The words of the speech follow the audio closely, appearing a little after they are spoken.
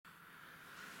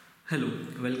Hello,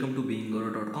 welcome to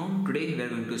beinggourav.com. Today we are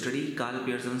going to study Karl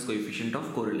Pearson's coefficient of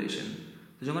correlation.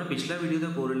 तो जो हमारा पिछला video था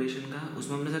correlation का,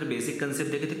 उसमें हमने सारे बेसिक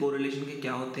कंसेप्ट देखे थे कोरिलेशन के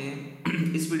क्या होते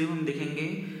हैं। इस वीडियो में हम देखेंगे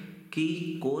कि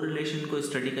कोरिलेशन को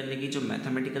स्टडी करने की जो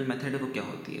मैथमेटिकल मेथड है वो क्या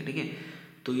होती है। ठीक है,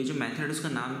 तो ये जो मेथड है उसका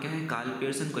नाम क्या है, Karl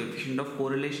Pearson coefficient of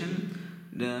correlation.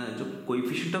 जो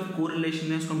कोएफिशिएंट ऑफ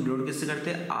कोरिलेशन है उसको हम डिनोट किससे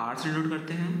करते हैं, आर से डिनोट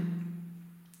करते हैं,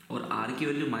 और आर की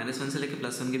वैल्यू -1 से लेकर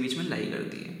 +1 के बीच में लाई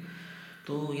करती है।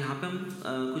 तो यहाँ पे हम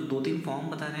कुछ 2-3 फॉर्म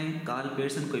बता रहे हैं Karl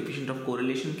Pearson coefficient of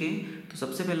correlation के। तो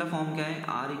सबसे पहला फॉर्म क्या है,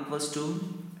 are equals to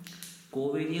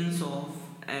covariance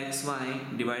of x Y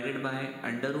divided by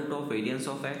under root of variance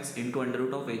of x into under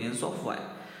root of variance of Y.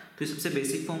 तो ये सबसे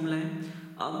बेसिक फॉर्मूला है।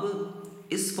 अब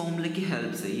इस फॉर्मूले की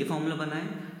हेल्प से ये फॉर्मूला बना है,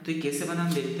 तो ये कैसे बना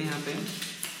हम देखते हैं यहाँ पे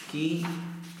कि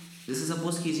जैसे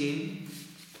सपोज कीजिए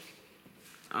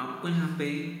आपको यहाँ पे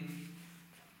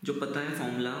जो पता है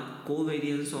formula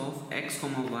covariance of x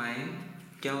comma Y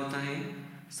क्या होता है,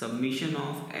 submission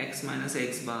of x minus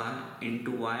x bar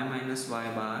into Y minus Y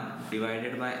bar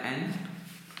divided by N.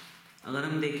 अगर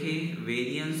हम देखें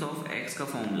वेरियंस ऑफ एक्स का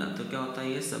फॉर्मूला तो क्या होता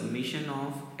है, ये submission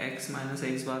of x minus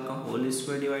x बार का whole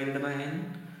square divided by N.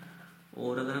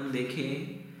 और अगर हम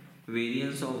देखें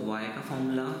वेरियंस ऑफ वाई का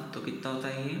फॉर्मूला तो कितना होता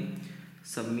है, ये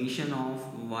submission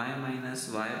of Y minus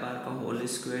Y बार का whole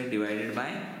square divided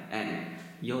by N,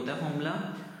 ये होता है फॉर्मूला।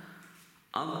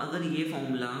 अब अगर ये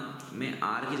फॉर्मूला मैं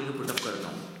आर की जगह पुटअप करता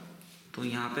हूँ, तो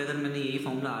यहाँ पे अगर मैंने यही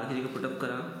फॉर्मूला आर की जगह पुटअप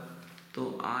करा तो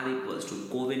आर इक्वल्स टू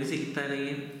कोवेरियंस से कितना है,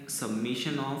 ये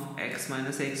submission of x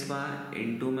minus x bar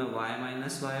into में Y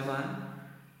minus Y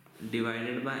bar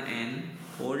divided by N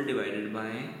whole divided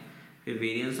by, फिर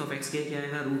वेरियंस ऑफ एक्स क्या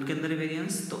आएगा, रूट के अंदर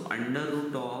वेरियंस, तो अंडर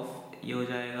रूट ऑफ ये हो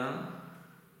जाएगा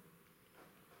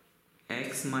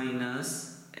एक्स माइनस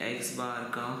एक्स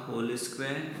बार का whole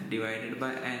square divided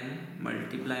by N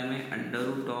multiply में under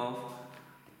root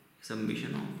of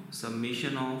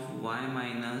submission of Y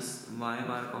minus Y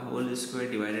बार का whole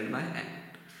square divided by N.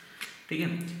 ठीक है,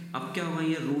 अब क्या होगा,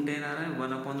 ये रूट एन आ रहा है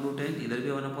 1/√n, इधर भी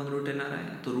 1/√n आ रहा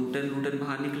है, तो रूट एन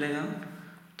बाहर निकलेगा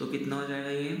तो कितना हो जाएगा,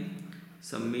 ये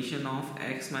submission of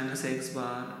x minus x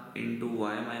bar into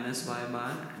Y minus Y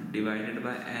bar divided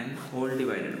by N whole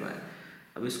divided by.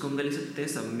 अब इसको हम लिख सकते हैं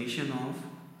submission of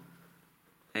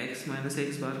x minus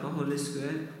x बार का whole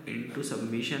square into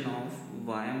submission of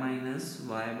Y minus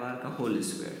Y बार का होल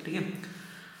स्क्वायर। ठीक है,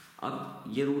 अब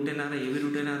ये रूट एन आ रहा है, ये भी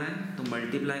रूट एन आ रहा है, तो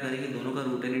मल्टीप्लाई करेंगे दोनों का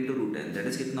root N into root N, that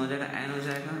is कितना हो जाएगा, एन हो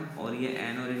जाएगा, और ये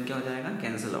एन और एन क्या हो जाएगा,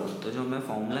 कैंसिल आउट। तो जो हमें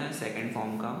फॉर्मूला है सेकेंड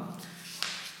फॉर्म का,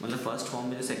 मतलब फर्स्ट फॉर्म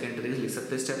में जो सेकेंड तरीके से लिख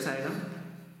सकते स्टेप्स आएगा।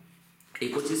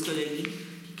 एक और चीज़ क्या जाएगी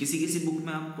कि किसी बुक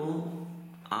में आपको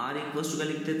आर इक्वल्स टू का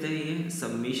लिख देते हैं, ये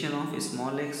submission of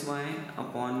small x Y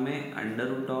upon में under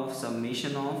root of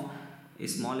submission of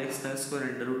small x का square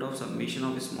under root of submission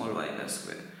of small Y का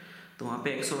स्क्वायर। तो वहाँ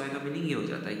पे एक्स और वाई का मीनिंग ये हो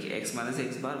जाता है कि एक्स माइनस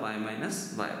एक्स बार वाई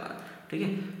माइनस वाई बार। ठीक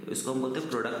है, तो इसको हम बोलते हैं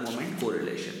प्रोडक्ट मोमेंट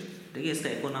कोरिलेशन। ठीक है, इसका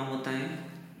एक और नाम होता है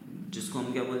जिसको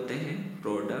हम क्या बोलते हैं,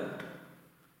 प्रोडक्ट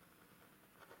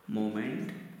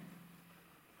मोमेंट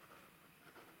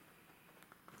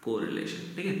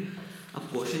कोरिलेशन। ठीक है, अब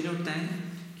क्वेश्चन जो उठता है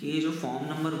कि ये जो फॉर्म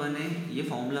नंबर 1 है, ये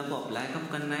फॉर्मूला को अप्लाई कब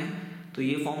करना है, तो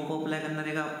ये फॉर्म को अप्लाई करना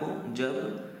रहेगा आपको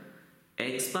जब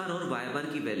एक्स बार और वाई बार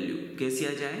की वैल्यू कैसी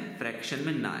आ जाए, फ्रैक्शन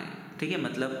में ना आए। ठीक है,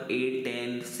 मतलब 8,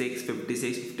 10, 6,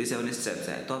 56, 57 स्टेप्स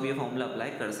आए तो आप ये फॉर्मूला अप्लाई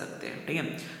कर सकते हैं। ठीक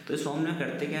है, तो इस फॉर्मूला में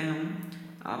करते क्या है, हम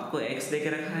आपको एक्स दे के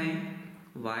रखा है,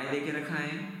 वाई दे के रखा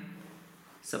है।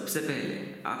 सबसे पहले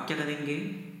आप क्या करेंगे,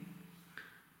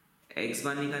 एक्स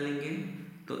बार निकालेंगे,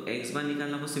 तो एक्स बार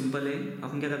निकालना बहुत सिंपल है। अब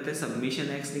हम क्या करते हैं, सबमिशन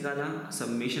एक्स निकाला,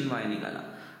 सबमिशन वाई निकाला।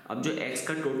 अब जो एक्स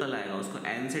का टोटल आएगा उसको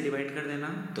एन से डिवाइड कर देना,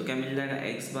 तो क्या मिल जाएगा,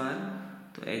 एक्स बार।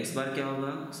 तो एक्स बार क्या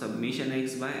होगा, सबमिशन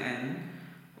एक्स बाय एन,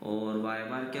 और वाई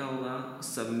बार क्या होगा,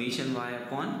 सबमिशन वाई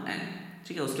अपॉन एन।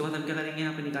 ठीक है, उसके बाद हम क्या करेंगे,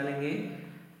 यहाँ पे निकालेंगे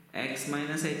एक्स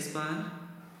माइनस एक्स बार,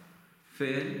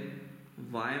 फिर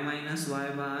वाई माइनस वाई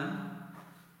बार।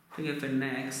 ठीक है, फिर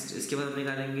नेक्स्ट इसके बाद हम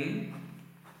निकालेंगे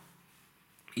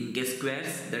इनके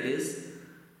squares, that is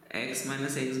x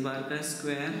minus x बार का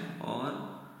स्क्वायर और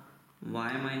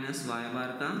वाई माइनस वाई बार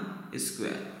का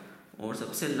स्क्वायर, और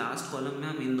सबसे लास्ट कॉलम में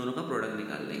हम इन दोनों का प्रोडक्ट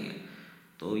निकाल लेंगे।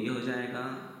 तो ये हो जाएगा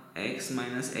एक्स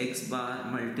माइनस एक्स बार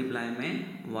मल्टीप्लाई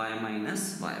में वाई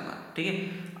माइनस वाई बार। ठीक है,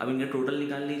 अब इनका टोटल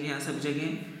निकाल लीजिए यहाँ सब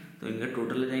जगह, तो इनका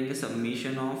टोटल हो जाएंगे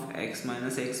submission of x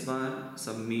minus x bar,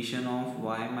 submission of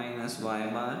Y minus Y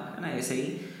बार, है ना, ऐसे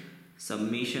ही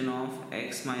submission of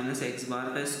x minus x बार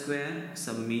का square,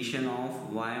 submission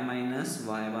of Y minus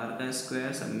Y बार का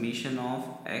square, submission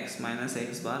of x minus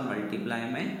x bar multiply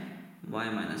में Y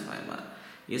minus Y बार।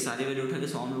 ये सारी value उठा के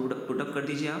फॉर्म में पुटअप कर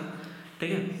दीजिए आप।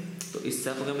 ठीक है, तो इससे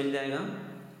आपको क्या मिल जाएगा,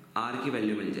 आर की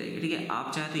वैल्यू मिल जाएगी। ठीक है,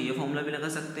 आप चाहे तो ये फॉर्मूला भी लगा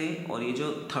सकते हैं और ये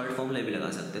जो थर्ड फॉर्मूला भी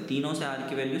लगा सकते हैं, तीनों से आर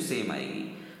की वैल्यू सेम आएगी।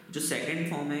 जो सेकंड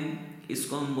फॉर्म है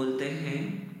इसको हम बोलते हैं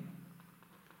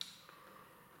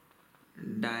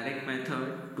direct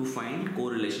method to find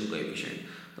correlation coefficient.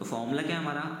 तो फॉर्मूला क्या है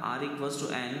हमारा, are equals to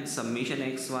N summation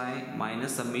x Y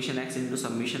minus summation x into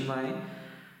summation Y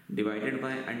divided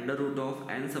by under root of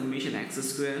N summation x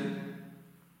square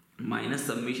minus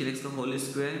summation x का whole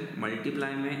square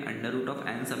multiply में under root of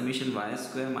N summation Y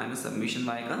square minus summation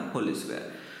Y का whole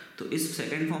square. तो इस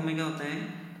second form में क्या होता है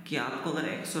कि आपको अगर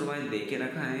एक्स और वाई दे के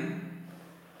रखा है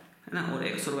ना, और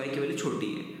एक्स और वाई की वैल्यू छोटी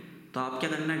है, तो आप क्या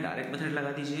करना है, डायरेक्ट मेथड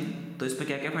लगा दीजिए। तो इसमें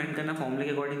क्या क्या फाइंड करना, फॉर्मूले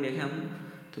के अकॉर्डिंग देखें हम,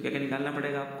 तो क्या क्या निकालना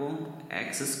पड़ेगा आपको,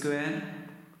 एक्स स्क्वायर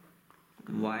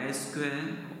वाई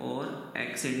स्क्वायर और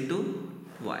एक्स इंटू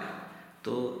वाई।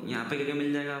 तो यहाँ पे क्या क्या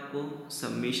मिल जाएगा आपको,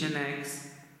 summation x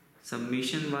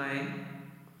summation Y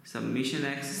summation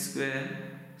x square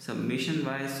summation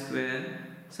Y square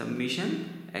summation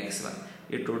x Y,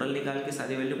 ये टोटल निकाल के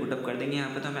सारी वैल्यू पुटअप कर देंगे यहाँ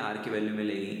पे, तो हमें आर की वैल्यू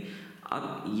मिलेगी।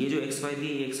 अब ये जो एक्स वाई दिए,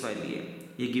 ये एक्स वाई दिए,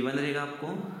 ये गिवन रहेगा आपको,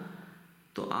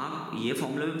 तो आप ये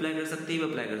फॉर्मूला भी अप्लाई कर सकते हैं, ये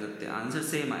भी अप्लाई कर सकते हैं, आंसर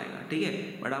सेम आएगा। ठीक है,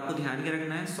 बट आपको ध्यान के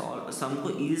रखना है सम को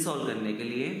इजी सॉल्व करने के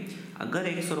लिए अगर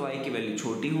एक्स और वाई की वैल्यू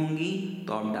छोटी होंगी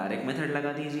तो आप डायरेक्ट मेथड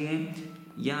लगा दीजिए,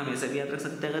 या हमेशा भी याद रख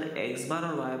सकते हैं अगर एक्स बार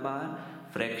और वाई बार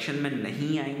फ्रैक्शन में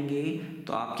नहीं आएंगे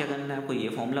तो आप क्या करना है, आपको ये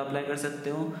फॉर्मूला अप्लाई कर सकते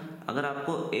हो। अगर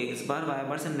आपको एक्स बार वाई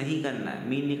बार से नहीं करना है,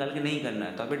 मीन निकाल के नहीं करना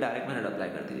है, तो आप डायरेक्ट मेथड अप्लाई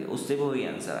कर दीजिए, उससे भी वही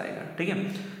आंसर आएगा। ठीक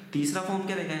है, तीसरा फॉर्म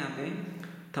क्या रहेगा यहाँ पे,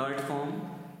 थर्ड फॉर्म,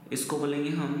 इसको बोलेंगे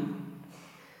हम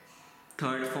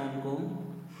थर्ड फॉर्म को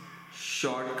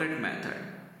शॉर्टकट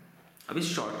मेथड। अब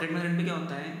इस शॉर्टकट मेथड में क्या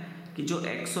होता है कि जो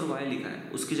x और y लिखा है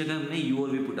उसकी जगह हमने u और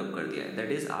v पुटअप कर दिया है,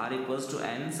 that is r equals to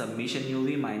n submission you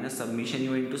we minus submission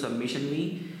you into submission v,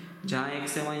 जहाँ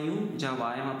x है वहाँ u, जहाँ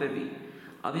y है वहाँ पे v।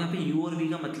 अब यहाँ पे u और v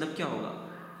का मतलब क्या होगा,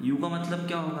 u का मतलब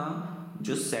क्या होगा,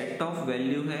 जो सेट ऑफ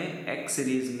वैल्यू है x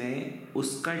सीरीज में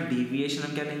उसका डेविएशन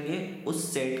हम क्या लेंगे,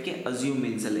 उस सेट के अज्यूम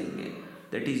मीन से लेंगे,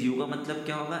 दैट इज u का मतलब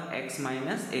क्या होगा, x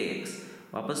माइनस ए एक्स।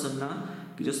 वापस सुनना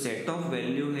कि जो सेट ऑफ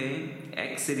वैल्यू है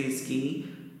x सीरीज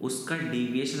की उसका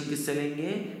डेविएशन हम किससे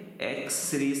लेंगे, x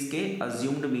सीरीज के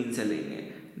अज्यूम्ड मीन से लेंगे,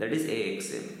 दैट इज ए एक्स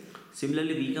से।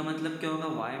 सिमिलरली v का मतलब क्या होगा,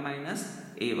 y माइनस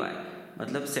ए वाई,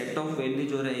 मतलब सेट ऑफ वैल्यू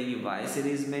जो रहेगी y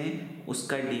सीरीज में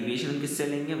उसका डेविएशन हम किससे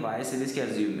लेंगे, y सीरीज के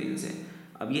अज्यूम मीन से।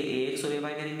 अब ये ए एक्स और ए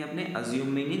वाई करेंगे अपने assume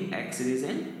mean in x series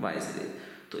and y series.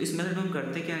 तो इस मेथड में हम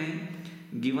करते क्या है,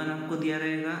 गिवन आपको दिया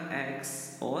रहेगा x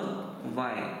और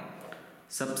y,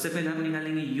 सबसे पहले हम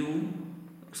निकालेंगे u,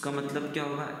 उसका मतलब क्या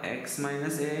होगा x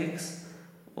माइनस ए एक्स,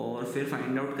 और फिर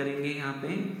फाइंड आउट करेंगे यहाँ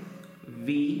पे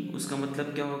v, उसका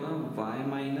मतलब क्या होगा y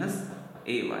माइनस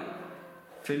ए वाई,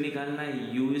 फिर निकालना है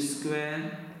u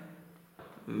square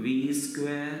v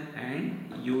square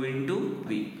and u into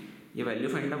we, ये वैल्यू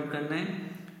फाइंड आउट करना है।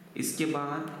 इसके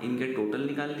बाद इनके टोटल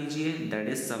निकाल लीजिए, that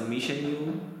is submission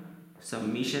u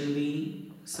submission v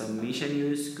submission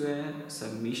you square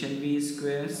submission we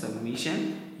square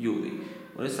submission you we,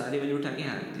 और ये सारी वैल्यू उठा के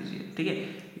यहाँ रख दीजिए। ठीक है,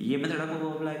 ये मेथड आपको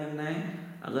अप्लाई करना है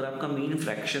अगर आपका मीन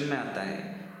फ्रैक्शन में आता है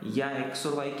या एक्स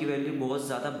और वाई की वैल्यू बहुत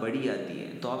ज़्यादा बड़ी आती है,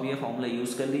 तो आप ये फॉर्मूला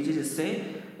यूज़ कर लीजिए, जिससे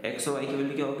एक्स और वाई की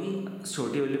वैल्यू क्या होगी,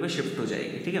 छोटी वैल्यू पर शिफ्ट हो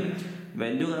जाएगी। ठीक है,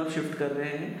 वैल्यू अगर आप शिफ्ट कर रहे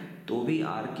हैं तो भी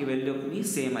आर की वैल्यू अपनी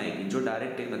सेम आएगी, जो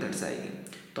डायरेक्ट एक मेथड से आएगी।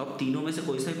 तो आप तीनों में से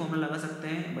कोई सा ही फॉर्मूला लगा सकते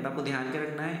हैं, बट आपको ध्यान के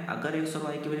रखना है अगर एक्स और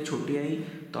वाई की वैल्यू छोटी आई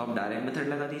तो आप डायरेक्ट मेथड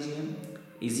लगा दीजिए,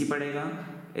 इजी पड़ेगा।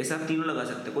 ऐसा आप तीनों लगा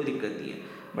सकते हैं, कोई दिक्कत नहीं है,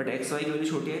 बट एक्स वाई की वैल्यू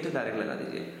छोटी आई तो डायरेक्ट लगा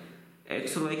दीजिए।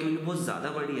 एक्स और वाई की वैल्यू बहुत ज़्यादा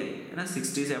बड़ी आई है ना,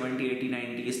 60 70 80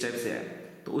 90 इस टाइप से आए,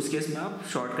 तो उस केस में आप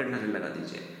शॉर्टकट मेथड लगा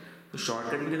दीजिए। तो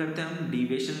शॉर्टकट में क्या करते हैं, हम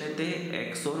डिविएशन लेते हैं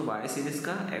एक्स और वाई सीरीज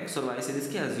का, एक्स और वाई सीरीज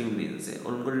के अज्यूम मीन से,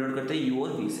 और उनको डिनोट करते हैं यू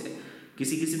और वी से।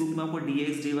 किसी किसी बुक में आपको डी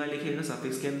एक्स डी वाई लिखेगा,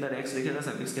 सफिक्स के अंदर एक्स लिखेगा,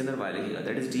 सफिक्स के अंदर वाई लिखेगा,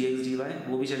 that is D x D Y,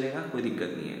 वो भी चलेगा, कोई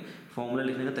दिक्कत नहीं है, फॉर्मूला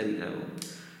लिखने का तरीका है वो।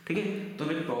 ठीक है, तो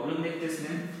हम एक प्रॉब्लम देखते हैं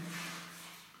इसमें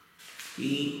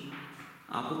कि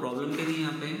आपको प्रॉब्लम के लिए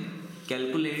यहाँ पे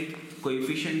calculate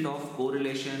coefficient of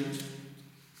correlation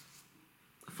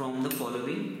from the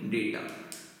following data,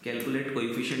 calculate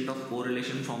coefficient of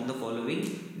correlation from the following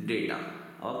data.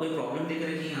 और कोई प्रॉब्लम देख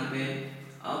रहे हैं यहाँ पे।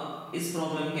 अब इस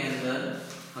प्रॉब्लम के अंदर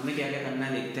हमें क्या क्या करना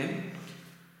है देखते हैं।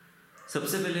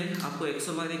 सबसे पहले आपको एक्स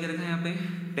और वाई देके रखा है यहाँ पे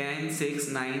 10 6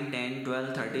 9 10 12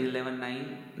 13 11 9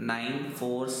 9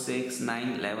 4 6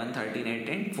 9 11 13 8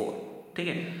 एंड 4। ठीक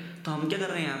है, तो हम क्या कर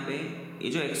रहे हैं यहाँ पे,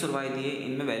 ये जो एक्स और वाई दिए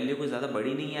इनमें वैल्यू कोई ज़्यादा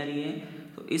बड़ी नहीं आ रही है,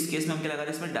 तो इस केस में हम क्या लगा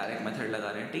रहे हैं, इसमें डायरेक्ट मेथड लगा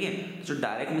रहे हैं। ठीक है, जो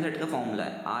डायरेक्ट मेथड का फॉर्मूला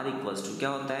है आर इक्वल्स टू क्या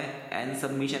होता है, N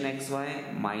submission x Y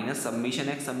minus submission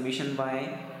x submission Y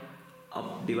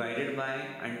अब divided by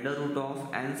under root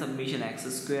of N submission x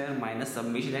square minus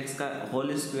submission x का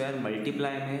होल स्क्वायर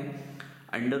मल्टीप्लाई में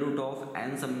under root of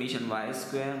N submission Y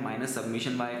square minus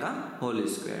submission Y का whole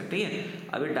square. ठीक है,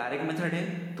 अब ये direct method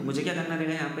है तो मुझे क्या करना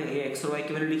रहेगा, यहाँ पे ए एक्स और वाई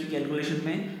की वैल्यू लिखी कैलकुलेशन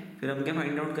में, फिर हम क्या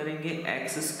फाइंड आउट करेंगे,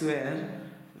 x square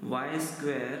Y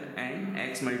square and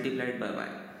x multiplied by Y.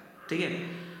 ठीक है,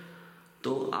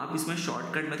 तो आप इसमें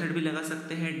शॉर्टकट मेथड भी लगा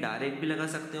सकते हैं, डायरेक्ट भी लगा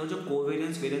सकते हो, जो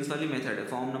कोवेरियंस वेरियंस वाली मेथड है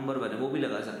फॉर्म नंबर 1 है वो भी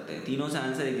लगा सकते हैं, तीनों से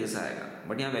आंसर एक जैसा आएगा।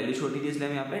 बट यहाँ वैल्यू छोटी थी इसलिए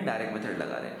हम यहाँ पे डायरेक्ट मेथड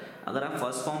लगा रहे हैं। अगर आप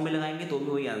फर्स्ट फॉर्म में लगाएंगे तो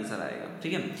भी वही आंसर आएगा।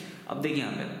 ठीक है, अब देखिए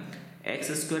यहाँ पे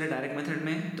एक्स स्क्वायर है डायरेक्ट मेथड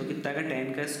में तो कितना आएगा,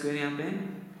 10 का स्क्वायर यहाँ पे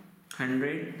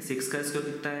 100, 6 का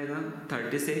स्क्वायर कितना आएगा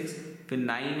 36, फिर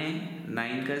 9 है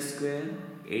 9 का स्क्वायर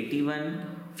 81,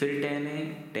 फिर 10 है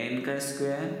 10 का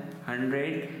स्क्वायर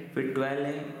 100, फिर 12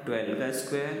 है 12 का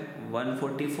स्क्वायर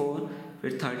 144,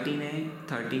 फिर 13 है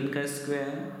 13 का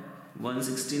स्क्वायर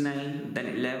 169,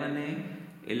 देन 11 है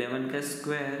 11 का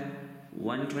स्क्वायर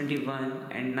 121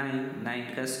 एंड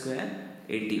 9 का स्क्वायर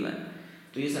 81।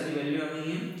 तो ये सारी वैल्यू आ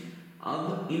गई है।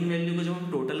 अब इन वैल्यू को जब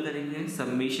हम टोटल करेंगे,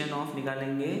 सबमिशन ऑफ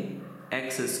निकालेंगे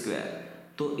एक्स स्क्वायर,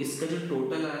 तो इसका जो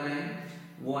टोटल आ रहा है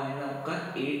वो आएगा आपका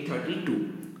 832।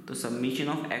 तो सबमिशन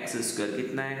ऑफ एक्स स्क्वायर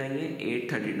कितना आएगा, ये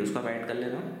 832, उसका ऐड कर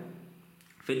लेना।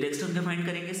 फिर नेक्स्ट हम क्या फाइंड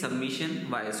करेंगे, सबमिशन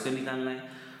वाई स्क्वायर निकालना है,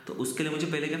 तो उसके लिए मुझे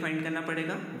पहले क्या फाइंड करना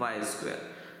पड़ेगा, वाई स्क्वायर।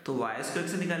 तो वाई स्क्वायर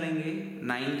से निकालेंगे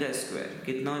 9 का स्क्वायर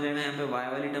कितना हो जाएगा, यहाँ पे वाई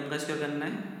वाली टर्म का स्क्वायर करना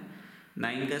है,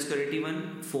 9 का स्क्वायर 81,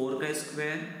 4 का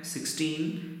स्क्वायर 16,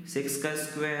 6 का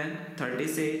स्क्वायर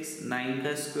 36, 9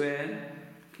 का स्क्वायर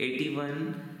 81,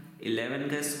 11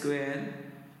 का स्क्वायर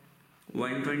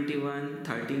 121,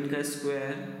 13 का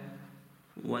स्क्वायर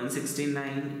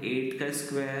 169, 8 का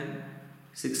स्क्वायर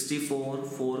 64,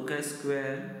 4 का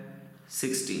स्क्वायर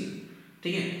 16।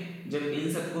 ठीक है, जब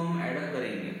इन सबको हम ऐडअप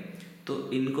करेंगे तो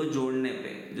इनको जोड़ने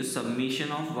पे जो सबमिशन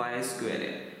ऑफ वाई स्क्वायर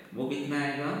है वो कितना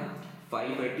आएगा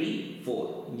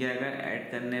 584, ये आएगा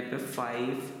ऐड करने पे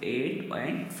 5, 8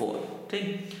 एंड 4।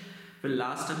 ठीक, फिर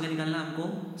लास्ट टर्म क्या निकालना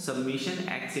हमको, सबमिशन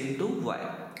x इंटू वाई।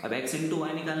 अब x इंटू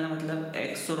वाई निकालना मतलब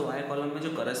x और y कॉलम में जो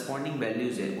करस्पॉन्डिंग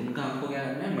वैल्यूज है उनका हमको क्या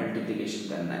करना है, मल्टीप्लीकेशन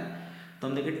करना है। तो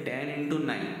हम देखिए 10 इंटू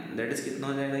 9 दैट इज कितना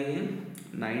हो जाएगा, ये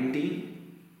 90,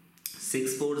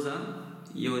 6 4 ज़ा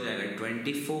ये हो जाएगा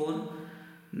 24,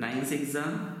 9 6 ज़ा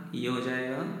ये हो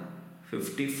जाएगा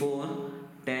 54,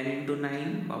 10 इंटू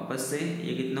 9 वापस से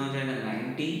ये कितना हो जाएगा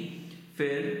 90,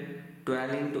 फिर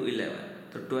 12 इंटू 11,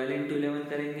 तो 12 इंटू 11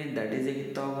 करेंगे दैट इज ये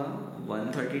कितना होगा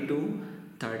 132,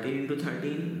 13 इंटू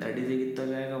 13 दैट इज ये कितना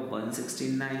हो जाएगा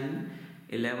 169,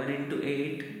 11 इंटू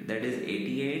 8 दैट इज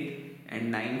 88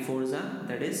 एंड 9 4 ज़ा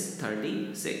दैट इज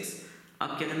 36।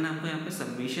 अब क्या करना है हमको, यहाँ पे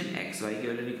सबमिशन एक्स वाई की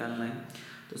वैल्यू निकालना है।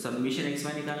 तो सबमिशन एक्स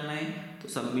वाई निकालना है, तो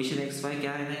सबमिशन एक्स वाई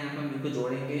क्या आएगा, यहाँ पर हम इनको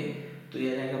जोड़ेंगे तो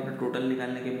ये रहेगा अपना टोटल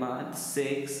निकालने के बाद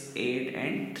 6, 8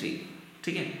 एंड 3।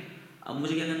 ठीक है, अब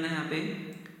मुझे क्या करना है, यहाँ पे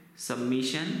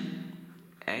सबमिशन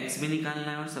एक्स भी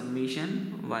निकालना है और सबमिशन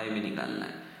वाई भी निकालना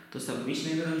है। तो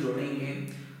सबमिशन अगर हम जोड़ेंगे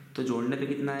तो जोड़ने पे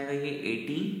कितना आएगा, ये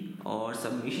 80 और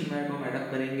सबमिशन वाई को हम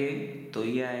एडअप करेंगे तो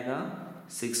ये आएगा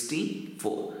 64।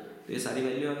 तो ये सारी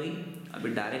वैल्यू आ गई। अभी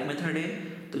डायरेक्ट मेथड है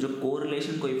तो जो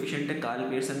कोरिलेशन कोएफिशिएंट है कार्ल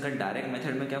पियर्सन का, डायरेक्ट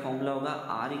मेथड में क्या फॉर्मूला होगा,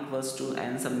 R equals to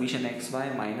N submission x Y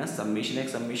minus submission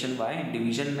x submission Y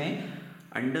division में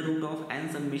under root of N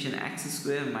submission x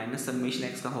square minus submission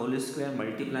x का होल स्क्वायर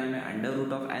मल्टीप्लाई में under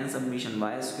root of N submission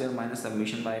Y square minus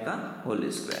submission Y का whole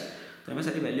square. तो हमें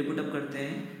सारी value put up करते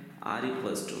हैं, R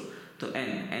equals to, तो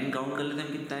n काउंट कर लेते हैं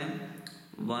हम कितना है,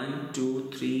 1 2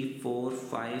 3 4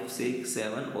 5 6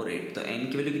 7 और 8। तो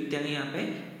n की वैल्यू कितनी आ गई, यहाँ पे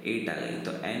 8 आ गई।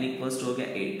 तो n इक्वल्स टू हो गया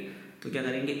 8, तो क्या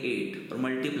करेंगे 8 और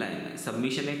मल्टीप्लाई में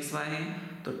सबमिशन एक्स वाई है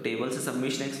तो टेबल से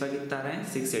सबमिशन एक्स वाई कितना आ रहा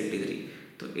है 683,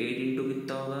 तो 8 इंटू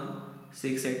कितना होगा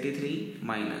 683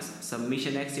 minus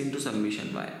submission x into submission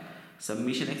Y,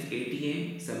 submission x 80 है,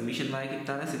 सबमिशन वाई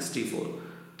कितना आ रहा है 64,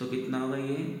 तो कितना होगा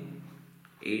ये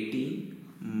 80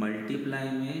 मल्टीप्लाई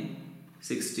में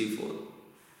 64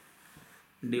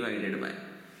 डिवाइडेड बाय,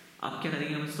 अब क्या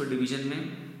करेंगे हम इसको डिवीजन में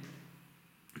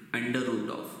अंडर रूट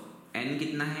ऑफ n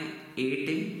कितना है 8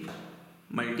 है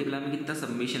मल्टीप्लाई में कितना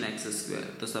सबमिशन एक्स स्क्वायर,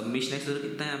 तो सबमिशन एक्स स्क्वायर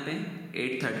कितना है यहाँ पे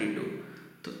 832,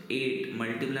 तो 8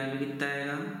 मल्टीप्लाई में कितना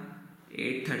आएगा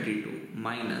 832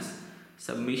 माइनस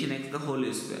सबमिशन एक्स का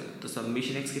होल स्क्वायर, तो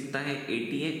सबमिशन एक्स कितना है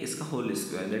 80 है, इसका होल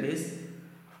स्क्वायर दैट इज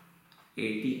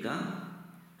 80 का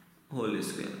होल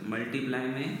स्क्वायर मल्टीप्लाई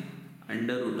में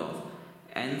under root of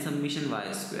n submission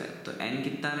Y square, तो n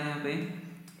कितना आ रहा है यहाँ पे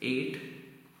 8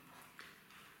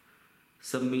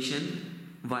 submission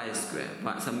Y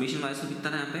square, submission Y square कितना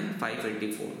रहा है यहाँ पे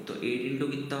 584, तो 8 इंटू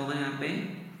कितना होगा यहाँ पे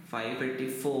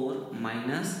 584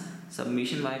 माइनस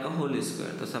सबमिशन वाई का होल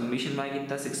स्क्वायर, तो सबमिशन वाई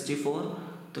कितना 64,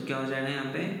 तो क्या हो जाएगा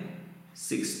यहाँ पे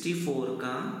 64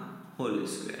 का होल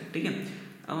स्क्वायर। ठीक है,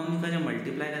 अब हम इनका जब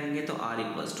मल्टीप्लाई करेंगे तो r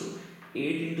इक्वल्स टू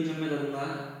 8 इंटू जब मैं करूँगा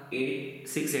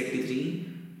 683,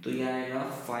 तो यह आएगा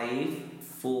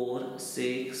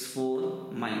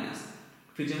 5464 माइनस,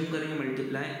 फिर जब हम करेंगे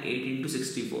मल्टीप्लाई 8 इंटू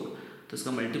 64, तो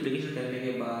इसका मल्टीप्लिकेशन करने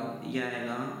के बाद यह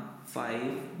आएगा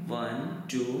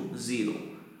 5120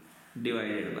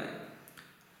 divided by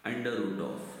under root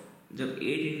of, जब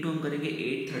 8 इंटू हम करेंगे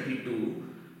 832,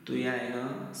 तो यह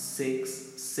आएगा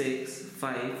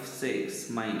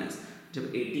 6656 माइनस,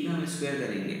 जब 80 का हम स्क्वायर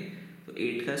करेंगे तो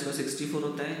 8 का स्क्वायर 64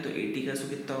 होता है, तो 80 का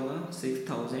स्क्वायर कितना होगा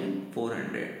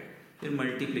 6400, फिर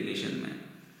मल्टीप्लिकेशन में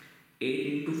 8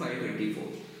 इंटू 584,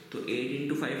 तो 8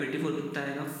 इंटू 584 कितना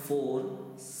आएगा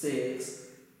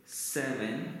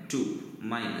 4672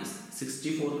 माइनस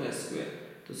 64 का स्क्वायर,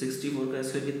 तो 64 का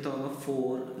स्क्वायर कितना होगा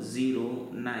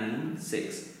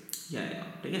 4096, यह आएगा।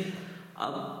 ठीक है,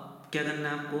 अब क्या करना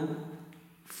है आपको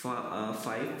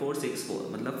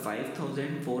 5464 मतलब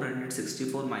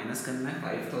 5464 माइनस करना है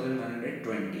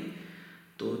 5120,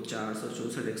 तो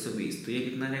 464 120, तो ये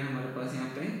कितना रहेगा हमारे पास यहाँ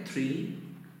पे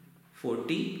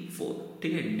 344।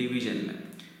 ठीक है, डिवीजन में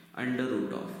अंडर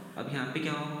रूट ऑफ, अब यहाँ पे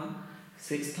क्या होगा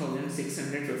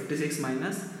 6656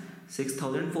 माइनस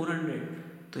 6400,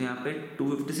 तो यहाँ पे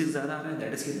 256 ज़्यादा आ रहा है,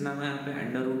 दैट इज कितना है यहाँ पे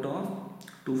अंडर रूट ऑफ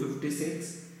 256,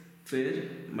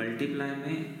 फिर मल्टीप्लाई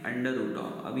में अंडर रूट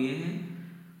ऑफ, अब ये है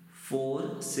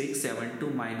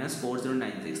 4672 माइनस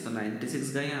 4096, तो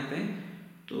 96 गए यहाँ पे,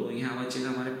 तो यहाँ बचेगा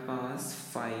हमारे पास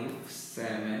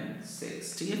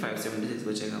 576। ठीक है, 576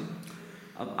 बचेगा।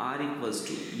 अब r इक्वल्स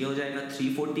टू ये हो जाएगा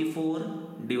 344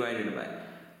 डिवाइडेड बाय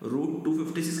रूट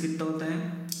 256 कितना होता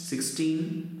है 16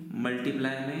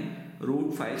 मल्टीप्लाई में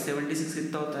रूट 576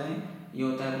 कितना होता है, ये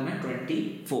होता है अपना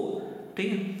 24। ठीक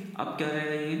है, अब क्या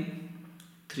रहेगा ये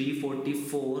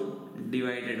 344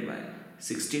 डिवाइडेड बाय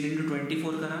 16 इंटू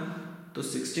 24 करा, तो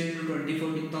 16 इंटू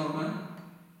 24 कितना होगा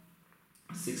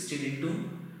 16 इंटू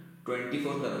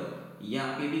 24 करो, या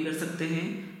आप ये भी कर सकते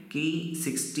हैं कि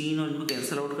 16 और इनको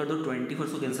कैंसिल आउट कर दो,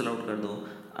 24 को कैंसिल आउट कर दो।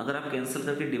 अगर आप कैंसिल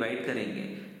करके डिवाइड करेंगे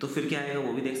तो फिर क्या आएगा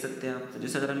वो भी देख सकते हैं आप। तो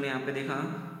जैसे अगर हमने यहाँ पे देखा,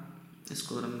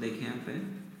 इसको अगर हम देखें यहाँ पे,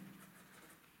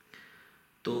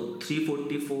 तो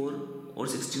 344 और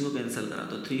 16 को कैंसिल करा,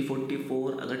 तो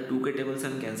 344 अगर 2 के टेबल से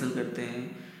हम कैंसिल करते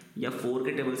हैं या 4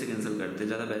 के टेबल से कैंसिल करते हैं,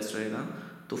 ज़्यादा बेस्ट रहेगा।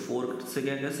 तो 4 से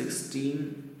क्या आएगा 16,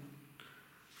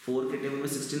 4 के टेबल में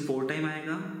 16 4 टाइम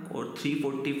आएगा और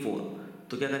 344,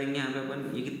 तो क्या करेंगे यहाँ पे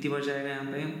अपन, ये कितनी बार जाएगा यहाँ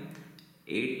पे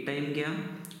 8 टाइम गया,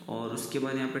 और उसके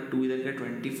बाद यहाँ पे 2 इधर गया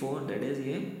 24, दैट इज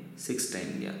ये 6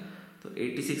 टाइम गया, तो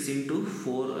 86 इंटू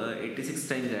 4 86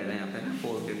 टाइम जाएगा यहाँ पे ना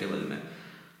 4 के टेबल में,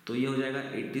 तो ये हो जाएगा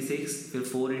 86, फिर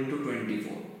 4 इंटू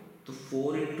 24, तो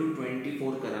 4 इंटू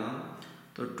 24 करा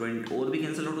तो 20 और भी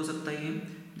कैंसिल आउट हो सकता है ये।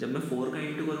 जब मैं 4 का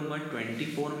इंटू करूँगा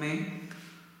 24 में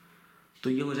तो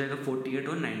ये हो जाएगा 48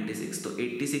 और 96, तो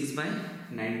 86 बाय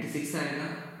 96 आएगा,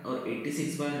 और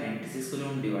 86 बाय 96 को जब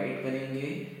हम डिवाइड करेंगे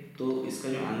तो इसका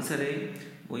जो आंसर है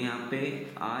वो यहाँ पे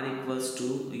r इक्वल्स टू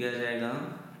यह आ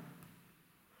जाएगा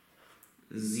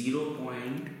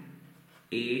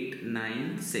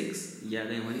 0.896, ये आ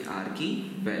गई हमारी r की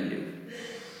वैल्यू।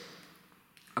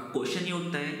 अब क्वेश्चन ये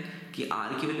उठता है कि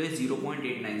r की वैल्यू है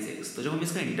 0.896, तो जब हम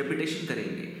इसका इंटरप्रिटेशन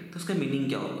करेंगे तो उसका मीनिंग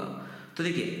क्या होगा। तो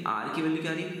देखिए r की वैल्यू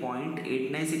क्या आ रही है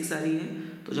 0.896 आ रही है,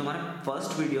 तो जो हमारा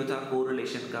फर्स्ट वीडियो था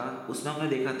कोरिलेशन का उसमें हमने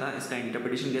देखा था इसका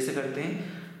इंटरप्रिटेशन कैसे करते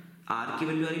हैं। r की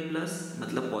वैल्यू आ रही प्लस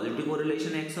मतलब पॉजिटिव कोरिलेशन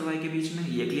है x और y के बीच में,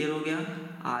 ये क्लियर हो गया।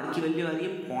 r की वैल्यू आ रही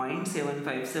है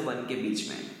 0.75 से 1 के बीच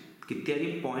में, कितनी आ रही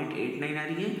है 0.89 आ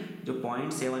रही है, जो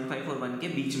 0.75 और 1 के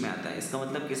बीच में आता है। इसका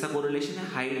मतलब कैसा कोरिलेशन है,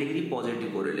 high degree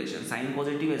positive correlation, sign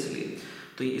positive है इसलिए।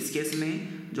 तो इस केस में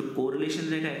जो कोरिलेशन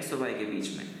रहेगा x और y के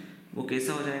बीच में वो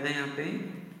कैसा हो जाएगा यहाँ पे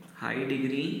हाई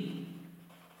डिग्री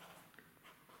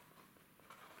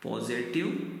पॉजिटिव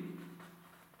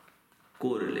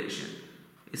कोरिलेशन।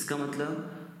 इसका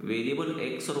मतलब वेरिएबल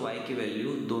x और y की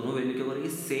वैल्यू दोनों वैल्यू के ऊपर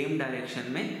सेम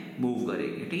डायरेक्शन में मूव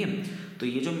करेगी। ठीक है, तो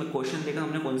ये जो क्वेश्चन देखा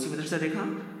हमने कौन सी मेथड से देखा,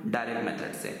 डायरेक्ट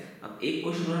मेथड से। अब एक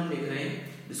क्वेश्चन और हम देख रहे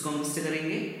हैं जिसको हम इससे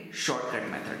करेंगे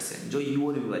शॉर्टकट मेथड से, जो यू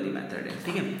और वी वाली मेथड है।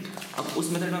 ठीक है, अब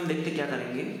उस मेथड में हम देखते क्या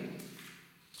करेंगे।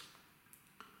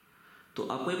 तो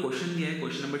आपको एक क्वेश्चन दिया है,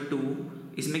 क्वेश्चन नंबर 2,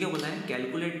 इसमें क्या बोला है,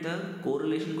 calculate the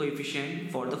correlation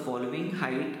coefficient for the following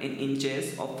height in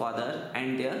inches of father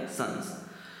and there sons.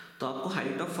 तो आपको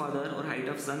हाइट ऑफ फादर और हाइट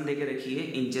ऑफ सन देके रखी है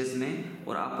इंचेस में,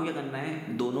 और आपको क्या करना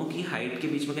है दोनों की हाइट के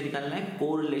बीच में क्या निकालना है,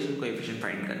 कोरिलेशन कोएफिशिएंट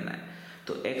फाइंड करना है।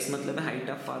 तो x मतलब है हाइट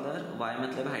ऑफ फादर, y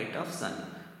मतलब है हाइट ऑफ सन।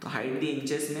 तो हाइट दी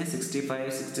इंचेस में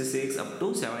 65, 66 अप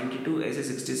टू 72, ऐसे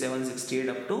 67, 68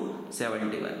 अप टू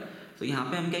 71। तो यहाँ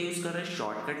पे हम क्या यूज़ कर रहे हैं,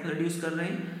 शॉर्टकट मेथड यूज़ कर रहे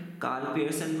हैं कार्ल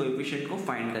पियर्सन कोएफिशिएंट को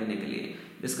फाइंड करने के लिए।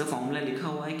 जिसका फॉर्मूला लिखा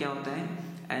हुआ है, क्या होता है,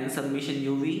 N submission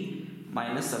you we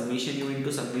minus submission you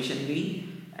into submission we,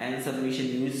 N submission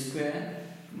you square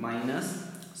minus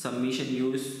submission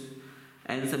you,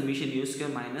 N submission you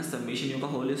square minus submission you का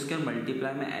होल स्क्वायर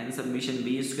मल्टीप्लाई में N submission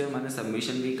B square minus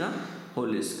submission B का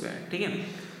whole square. ठीक है,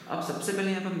 अब सबसे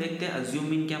पहले यहाँ पे हम देखते हैं अज्यूम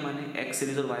मीन क्या माने एक्स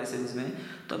सीरीज और वाई सीरीज में।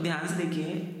 तो अब ध्यान से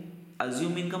देखिए,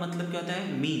 अज्यूम मीन का मतलब क्या होता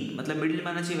है, मीन मतलब मिडिल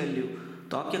में आना चाहिए वैल्यू।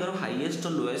 तो आप क्या करो, हाईएस्ट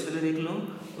और लोएस्ट वैल्यू देख लो,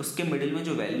 उसके मिडिल में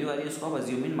जो वैल्यू आ रही है उसको आप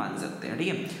अज्यूम मीन मान सकते हैं। ठीक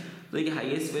है, तो देखिए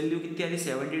हाईएस्ट वैल्यू कितनी आ रही है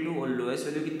 72 और लोएस्ट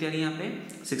वैल्यू कितनी आ रही है यहाँ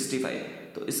पे 65।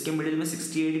 तो इसके मिडिल में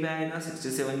 68 भी आएगा,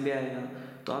 67 भी आएगा।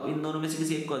 तो आप इन दोनों में से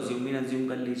किसी एक को अज्यूम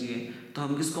कर लीजिए। तो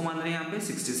हम किसको मान रहे हैं यहाँ पे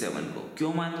 67 को।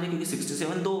 क्यों मान रहे हैं, क्योंकि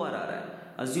 67 दो बार आ रहा है,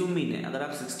 अज्यूम मीन है। अगर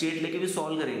आप 68 लेके भी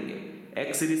सॉल्व करेंगे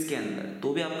एक्स सीरीज के अंदर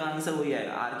तो भी आपका आंसर वही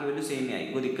आएगा, आर की वैल्यू सेम ही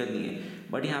आएगी, कोई दिक्कत नहीं है।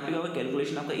 बट यहाँ पे क्या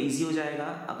कैलकुलेशन आपका इजी हो जाएगा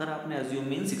अगर आपने अज्यूम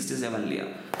मीन 67 लिया।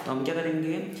 तो हम क्या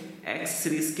करेंगे, एक्स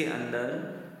सीरीज के अंदर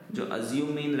जो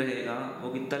अज्यूम मीन रहेगा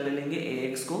वो कितना ले लेंगे, ए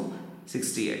एक्स को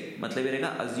 68, मतलब ये रहेगा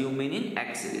assume mean in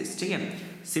x series. ठीक है,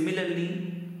 सिमिलरली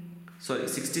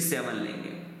 67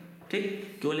 लेंगे। ठीक,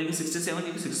 क्यों लेंगे 67,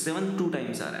 क्योंकि 67 2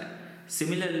 टाइम्स आ रहा है।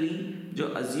 सिमिलरली जो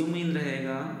अज्यूम मीन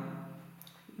रहेगा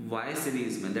वाई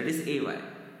सीरीज में, दैट इज ए वाई।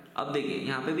 अब देखिए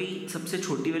यहाँ पे भी सबसे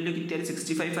छोटी वैल्यू कितनी आ रही है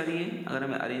 65 आ रही है, अगर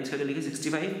हमें अरेंज करके लिखे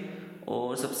 65,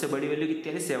 और सबसे बड़ी वैल्यू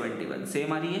कितनी आ रही है 71,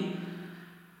 सेम आ रही है।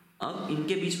 अब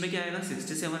इनके बीच में क्या आएगा,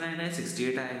 67 आएगा या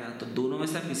 68 आएगा। तो दोनों में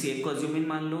से आप किसी एक को अज्यूम मीन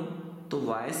मान लो। तो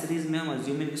वाई सीरीज में हम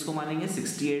अज्यूम मीन किसको मानेंगे,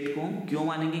 68 को। क्यों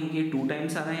मानेंगे, क्योंकि 2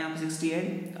 टाइम्स आ रहा है यहाँ पे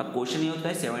 68। अब क्वेश्चन ये होता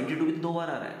है 72 भी तो 2 बार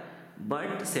आ रहा है,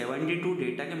 बट 72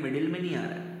 डेटा के मिडिल में नहीं आ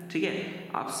रहा है। ठीक है,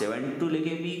 आप 72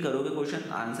 लेके भी करोगे क्वेश्चन,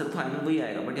 आंसर फाइनल वही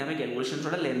आएगा, बट यहाँ पे कैलकुलेशन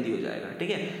थोड़ा लेंथी हो जाएगा। ठीक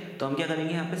है, तो हम क्या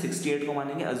करेंगे, यहाँ पे 68 को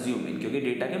मानेंगे अज्यूम मीन, क्योंकि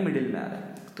डेटा के मिडिल में आ रहा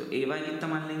है। तो ए वाई कितना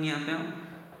मान लेंगे यहाँ पे हम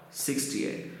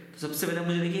 68। तो सबसे पहले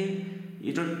मुझे देखिए,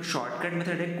 ये जो शॉर्टकट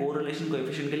मेथड है कोरिलेशन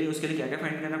कोएफिशिएंट के लिए, उसके लिए क्या क्या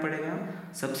फाइंड करना पड़ेगा।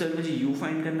 सबसे पहले मुझे यू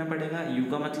फाइंड करना पड़ेगा। यू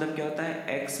का मतलब क्या होता है,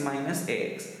 एक्स माइनस ए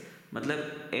एक्स,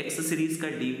 मतलब एक्स सीरीज का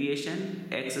डेविएशन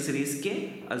एक्स सीरीज के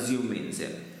अज्यूम मीन से।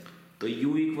 तो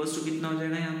u इक्वल्स टू कितना हो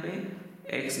जाएगा यहाँ पे,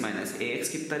 x माइनस ए एक्स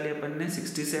कितना लिया अपन ने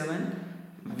 67,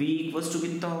 v इक्वल्स टू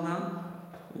कितना होगा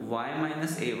y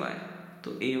माइनस ए वाई।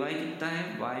 तो ए वाई कितना है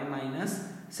y माइनस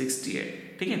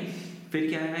 68। ठीक है, फिर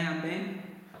क्या आएगा यहाँ पे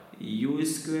u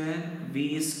square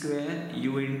v square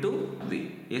u into we,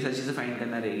 ये सारी चीज़ें फाइंड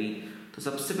करना रहेगी। तो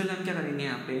सबसे पहले हम क्या करेंगे,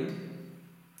 यहाँ पे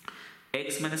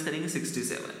x माइनस करेंगे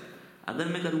 67। अगर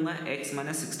मैं करूँगा x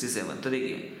माइनस 67, तो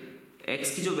देखिए x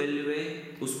की जो वैल्यू है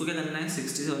उसको क्या करना है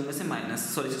 67 में से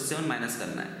 67 माइनस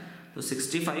करना है। तो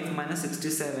 65 minus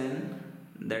 67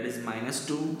 that is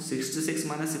 -2, 66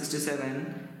 minus 67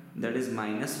 that is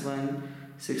 -1,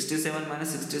 67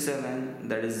 minus 67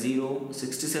 that is 0,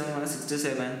 67 minus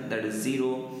 67 that is 0,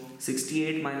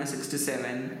 68 minus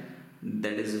 67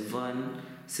 that is 1,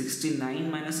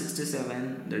 69 minus 67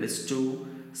 that is 2,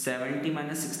 70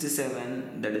 minus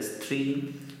 67 that is 3,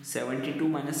 72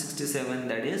 minus 67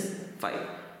 that is 5,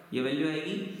 ये वैल्यू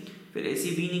आएगी। फिर ऐसी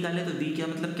v निकाले तो v क्या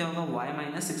मतलब क्या होगा y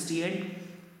माइनस 68।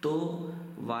 तो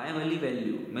y वाली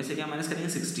वैल्यू में से क्या माइनस करेंगे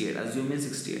 68, अज्यूम में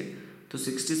 68। तो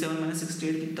 67 माइनस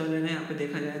 68 कितना हो जाएगा, यहाँ पे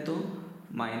देखा जाए तो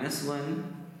 -1,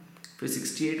 फिर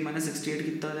 68 माइनस 68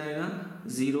 कितना हो जाएगा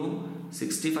 0,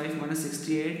 65 माइनस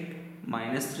 68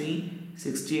 -3,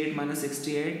 68 माइनस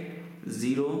 68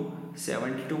 0,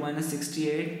 72 माइनस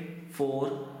 68 4,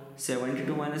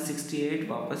 72 माइनस 68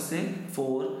 वापस से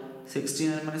 4,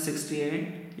 69 माइनस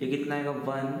 68 ये कितना आएगा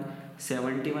 1,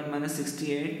 71 माइनस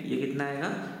 68 ये कितना आएगा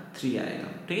 3 आएगा।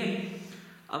 ठीक है,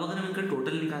 अब अगर हम इनका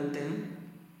टोटल निकालते हैं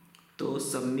तो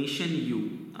सबमिशन u,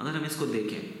 अगर हम इसको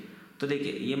देखें तो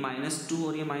देखिए ये -2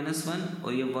 और ये -1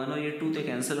 और ये 1 और ये 2 तो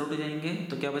कैंसिल आउट हो जाएंगे।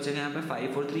 तो क्या बचेगा यहाँ पे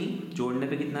 5 और 3 जोड़ने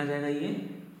पे कितना आ जाएगा, ये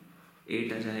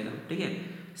 8 आ जाएगा। ठीक है,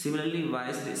 सिमिलरली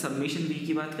y सबमिशन v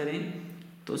की बात करें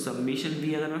तो सबमिशन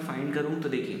v अगर मैं फाइंड करूँ तो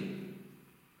देखिए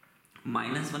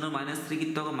 -1 और -3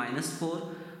 कितना होगा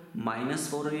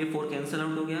 -4 और ये 4 कैंसिल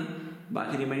आउट हो गया,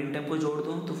 बाकी रिमेनिंग टर्म को जोड़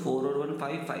दो तो 4 और 1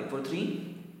 5, 5 और 3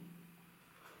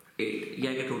 8, ये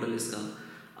आएगा टोटल इसका।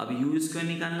 अब u स्क्वायर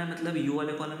निकालना है, मतलब u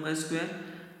वाले कॉलम का स्क्वायर।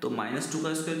 तो -2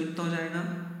 का स्क्वायर कितना हो जाएगा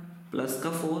प्लस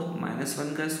का 4,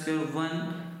 -1 का स्क्वायर 1,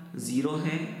 0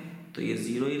 है तो ये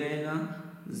 0 ही रहेगा,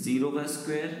 0 का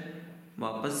स्क्वायर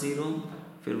वापस 0,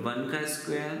 फिर 1 का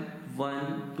स्क्वायर 1,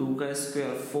 2 का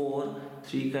स्क्वायर 4,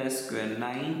 3 का स्क्वायर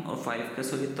 9 और 5 का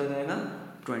स्क्वायर कितना हो जाएगा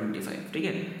 25। ठीक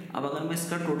है, अब अगर मैं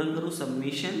इसका टोटल करूँ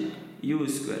सबमिशन यू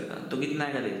स्क्वायर का। तो कितना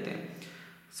आएगा देखते हैं,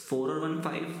 4 और 1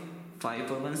 5,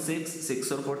 5 और 1 6,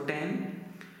 6 और 4 10,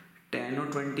 10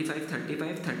 और 25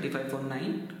 35, 35 और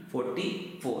 9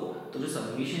 44। तो जो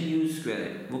सब्मिशन यू स्क्वायर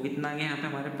है वो कितना आ गया यहाँ पे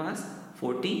हमारे पास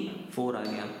 44 आ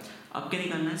गया। अब क्या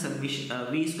निकालना है, सब्मिशन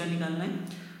वी स्क्वायर निकालना है।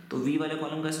 तो वी वाले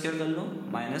कॉलम का स्क्वायर कर लो,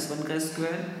 -1 का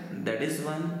स्क्वायर दैट इज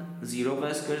 1, 0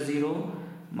 का स्क्वायर 0,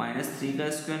 -3 का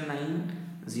स्क्वायर 9,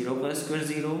 0 का स्क्वायर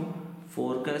 0,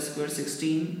 4 का स्क्वायर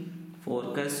 16,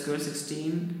 4 का स्क्वायर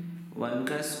 16, 1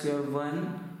 का स्क्वायर 1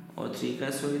 और 3 का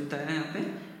स्क्वायर कितना है यहाँ पे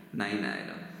 9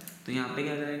 आएगा। तो यहाँ पे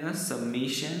क्या जाएगा,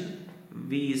 सब्मिशन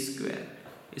वी स्क्वायर,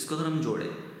 इसको अगर हम जोड़े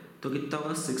तो कितना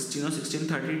होगा, 16 और 16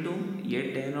 32, ये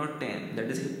 10 और 10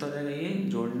 दैट इज कितना हो जाएगा, ये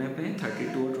जोड़ने पे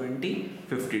 32 और 20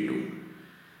 52।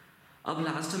 अब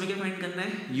लास्ट में क्या फाइंड करना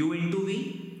है, u इंटू वी।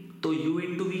 तो u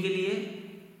इंटू वी के लिए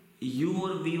u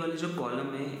और v वाले जो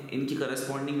कॉलम है इनकी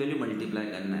करस्पॉन्डिंग वैल्यू मल्टीप्लाई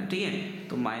करना है, ठीक है।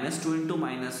 तो -2 इंटू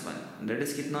 -1 दैट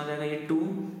इज कितना हो जाएगा, ये 2,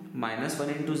 -1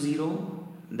 into 0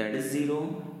 that is 0,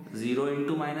 0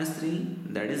 into -3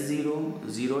 that is 0,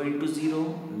 0 into 0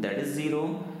 that is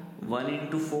 0, 1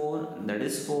 into 4 that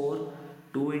is 4,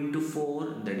 2 into 4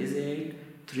 that is 8,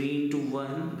 3 into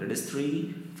 1 that is 3,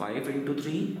 5 into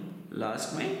 3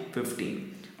 last में 15।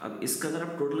 अब इसका अगर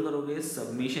आप टोटल करोगे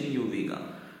सबमिशन यूवी का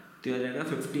तो ये आ जाएगा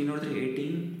 15 और 3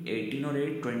 18, 18 और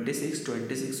 8 26,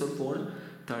 26 और 4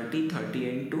 30, 30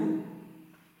 into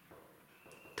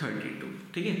 32,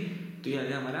 ठीक है। तो ये आ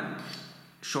गया हमारा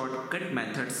शॉर्टकट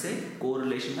मेथड से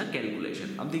कोरिलेशन का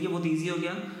कैलकुलेशन। अब देखिए बहुत ईजी हो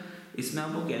गया, इसमें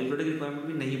आपको कैलकुलेटर की रिक्वायरमेंट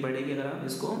भी नहीं पड़ेगी अगर आप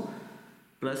इसको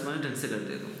प्लस माइनस ढंग से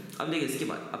करते हो। अब देखिए इसके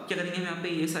बाद अब क्या करेंगे, हम यहाँ पे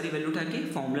ये सारी वैल्यू उठा के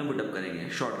फॉर्मूला पुटअप करेंगे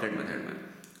शॉर्टकट मेथड में।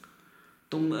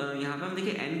 तो यहाँ पे हम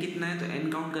देखिए n कितना है, तो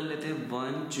n काउंट कर लेते हैं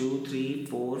 1 2 3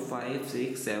 4 5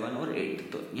 6 7 और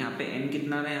 8। तो यहाँ पे n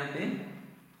कितना आ रहा है, यहाँ पे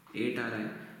 8 आ रहा है।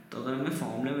 तो अगर मैं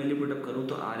फॉर्मूला वैल्यू पुटअप करूँ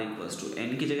तो r इक्वल्स टू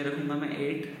n की जगह रखूँगा मैं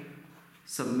 8,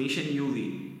 सबमिशन यू वी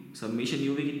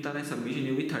कितना आ रहा है, सबमिशन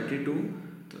यू वी 32,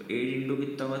 तो 8 इंटू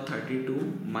कितना होगा 32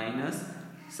 minus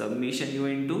submission you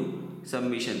into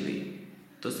submission we.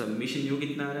 तो सबमिशन यू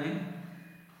कितना आ रहा है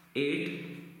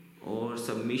 8 और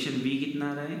सबमिशन वी कितना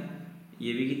आ रहा है,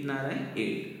 ये भी कितना आ रहा है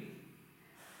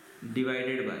 8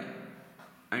 divided by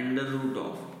under root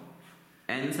of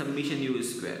n submission you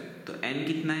square. तो n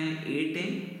कितना है 8 है,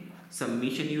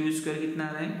 सबमिशन यू स्क्वायर कितना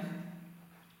आ रहा है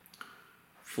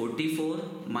 44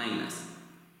 माइनस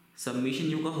सबमिशन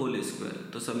यू का होल स्क्वायर।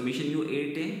 तो सबमिशन यू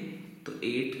 8 है, तो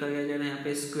 8 का क्या जाएगा यहाँ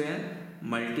पे स्क्वायर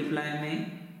मल्टीप्लाई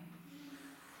में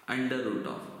under root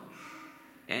of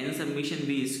n submission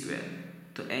we square.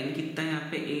 तो n कितना है यहाँ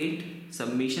पे 8,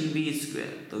 सबमिशन वी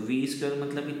स्क्वायर, तो वी स्क्वायर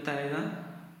मतलब कितना आएगा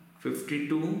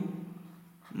 52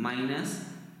 माइनस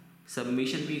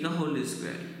सबमिशन वी का होल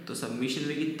स्क्वायर। तो सबमिशन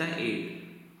वी कितना है 8,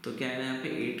 तो क्या आएगा यहाँ पे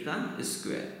 8 का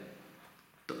स्क्वायर।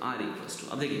 तो r इक्वल्स टू,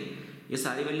 अब देखिए ये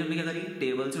सारी वैल्यू हमने क्या करी,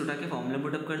 टेबल से उठा के फॉर्मूला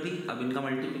पुटअप कर दी। अब इनका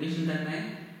मल्टीप्लिकेशन करना है,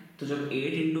 तो जब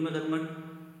 8 इंटू में करूँगा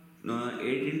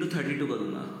 8 इंटू 32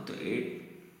 करूँगा, तो 8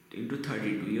 इंटू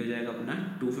 32 ये हो जाएगा अपना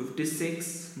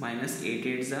 256 माइनस 8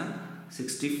 8 ज़ा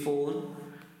 64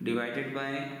 divided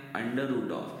by under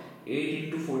root of 8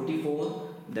 into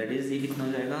 44 that is ये कितना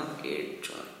हो जाएगा 8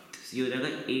 ये हो जाएगा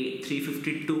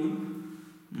 352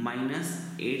 माइनस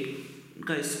 8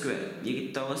 का स्क्वायर, ये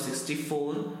कितना होगा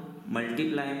 64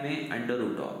 मल्टीप्लाई में अंडर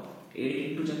रूट ऑफ 8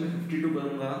 इंटू जब मैं 52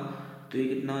 करूँगा तो ये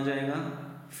कितना हो जाएगा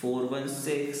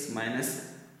 416 माइनस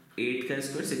 8 का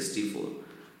स्क्वायर 64।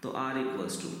 तो r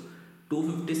इक्वल्स टू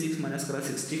 256 माइनस करा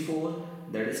 64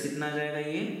 दैट इज कितना आ जाएगा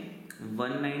ये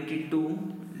 192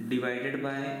 divided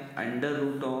by under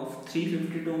root of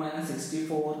 352 minus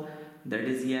 64 that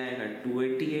is ये आएगा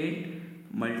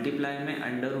 288 मल्टीप्लाई में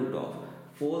under root of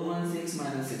 416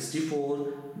 minus 64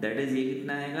 that is ये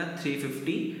कितना आएगा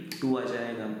 352 आ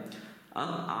जाएगा। अब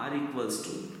r इक्वल्स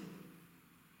टू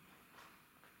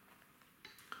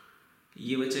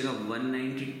ये बचेगा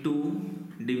 192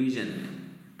 डिवीजन में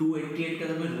 288 का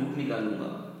जब मैं रूट निकालूंगा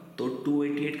तो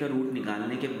 288 का रूट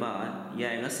निकालने के बाद ये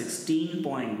आएगा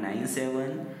 16.97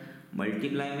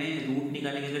 मल्टीप्लाई में रूट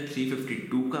निकालेंगे अगर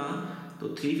 352 का, तो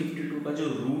 352 का जो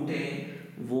रूट है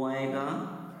वो आएगा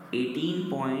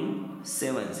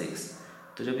 18.76।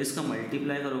 तो जब इसका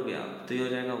मल्टीप्लाई करोगे आप तो ये हो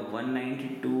जाएगा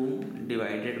 192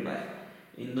 डिवाइडेड बाय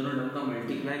इन दोनों टर्म का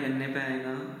मल्टीप्लाई करने पे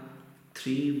आएगा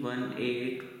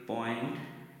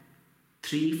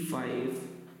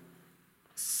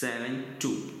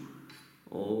 318.3572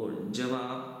 और जब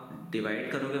आप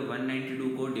डिवाइड करोगे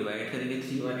 192 को डिवाइड करेंगे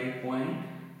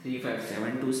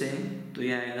 318.3572 से तो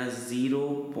ये आएगा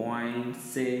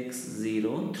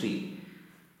 0.603।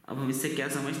 अब हम इससे क्या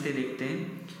समझते हैं देखते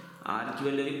हैं। आर की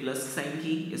वैल्यू प्लस साइन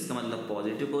की, इसका मतलब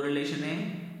पॉजिटिव कोरिलेशन है।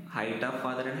 Height of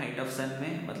father and height of सन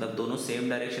में, मतलब दोनों सेम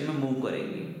डायरेक्शन में मूव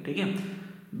करेंगे, ठीक है।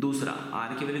 दूसरा,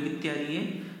 आर की वैल्यू कितनी आ रही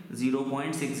है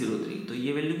 0.603, तो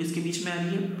ये वैल्यू किसके बीच में आ रही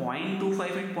है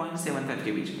 0.25 एंड 0.75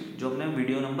 के बीच में, जो हमने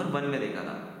वीडियो नंबर 1 में देखा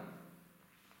था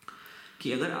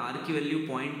कि अगर r की वैल्यू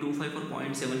 0.25 और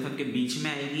 0.75 के बीच में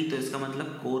आएगी तो इसका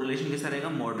मतलब कोरिलेशन कैसा रहेगा,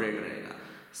 मॉडरेट रहेगा।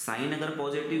 साइन अगर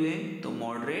पॉजिटिव है तो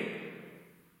मॉडरेट,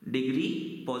 डिग्री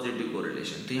पॉजिटिव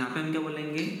कोरिलेशन। तो यहाँ पे हम क्या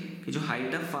बोलेंगे कि जो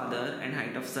height of father and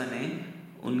height of सन है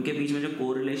उनके बीच में जो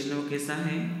कोरिलेशन है वो कैसा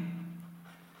है,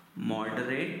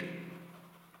 मॉडरेट,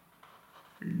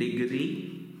 डिग्री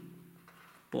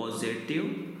पॉजिटिव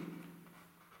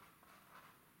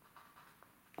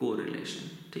कोरिलेशन,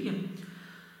 ठीक है।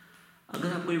 अगर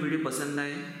आपको ये वीडियो पसंद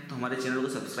आए तो हमारे चैनल को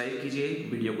सब्सक्राइब कीजिए,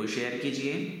 वीडियो को शेयर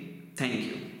कीजिए। Thank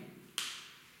you.